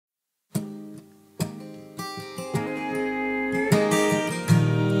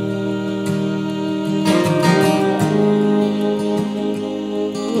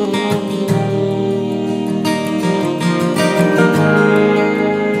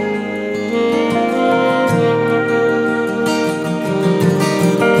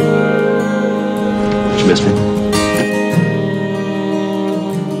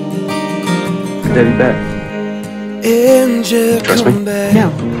have you back. Trust me? No.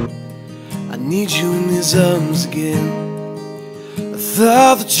 I need you in his arms again. I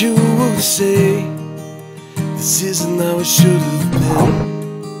thought that you would say this isn't how it should have been.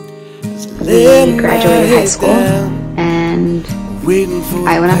 We graduated high school and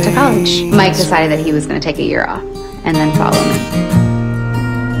I went off to college. Mike decided that he was going to take a year off and then follow me.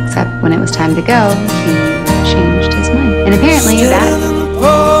 Except when it was time to go, he changed his mind. And apparently that didn't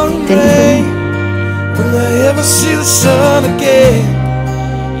include me. Will I ever see the sun again?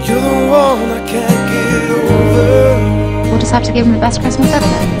 You're the one I can't get over. We'll just have to give him the best Christmas ever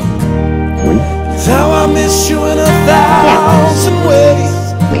then. How I miss you in 1,000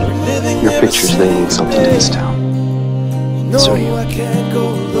 ways. Wait. Your pictures, they mean something to this town. So do you. I can't go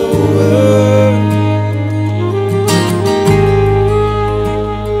lower.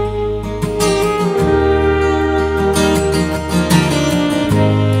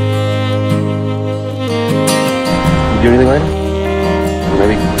 Do anything later? Or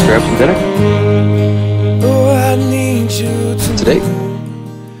maybe grab some dinner? Oh, I need you to Today?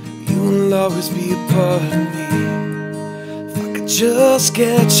 You will always be a part of me. If I could just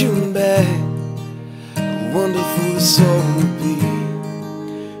get you back, how wonderful this all would be.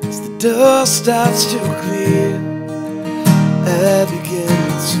 As the dust starts to clear, I begin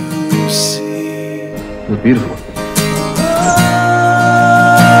to see. It was beautiful.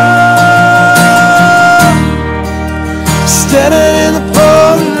 Standing in the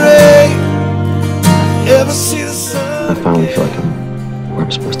pouring rain, ever see the sun? I finally feel like I'm where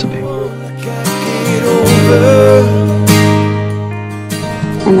I'm supposed to be. I can't get over.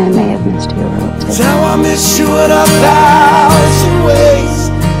 And I may have missed you a little It's too. how I miss you in 1,000 ways.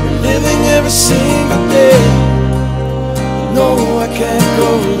 Living every single day. No, I can't go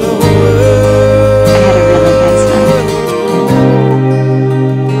lower. I had a really nice time.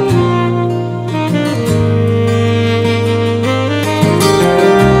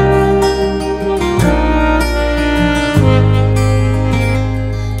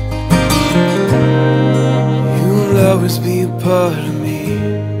 You'll always be a part of me.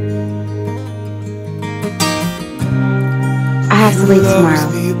 I have to leave You'll always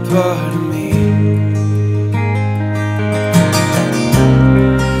tomorrow. be a part of me.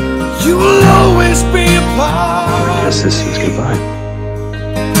 You will always be a part. Guess this is goodbye.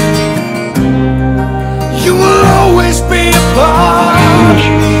 You will always be a part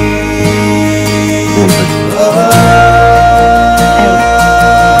of me.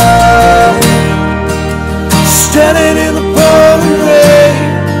 Standing in the pouring rain,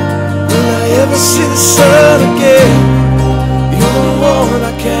 will I ever see the sun again? You're the one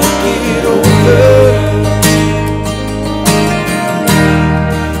I can't get over.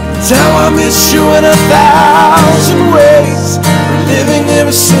 It's how I miss you in 1,000 ways. Living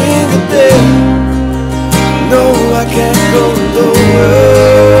every single day. No, I can't go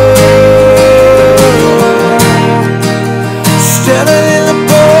lower. Standing in the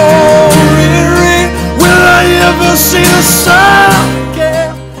pouring rain, will I ever see the sun again?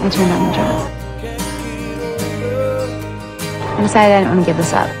 I turned on the job. I decided I didn't want to give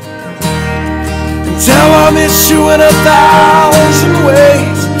this up. It's how I miss you in 1,000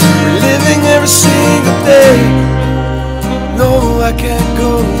 ways. Living every single day. No, I can't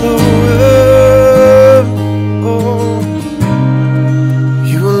go lower. Oh,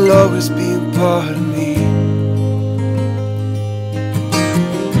 you will always be a part of me.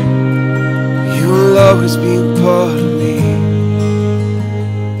 You will always be a part of me.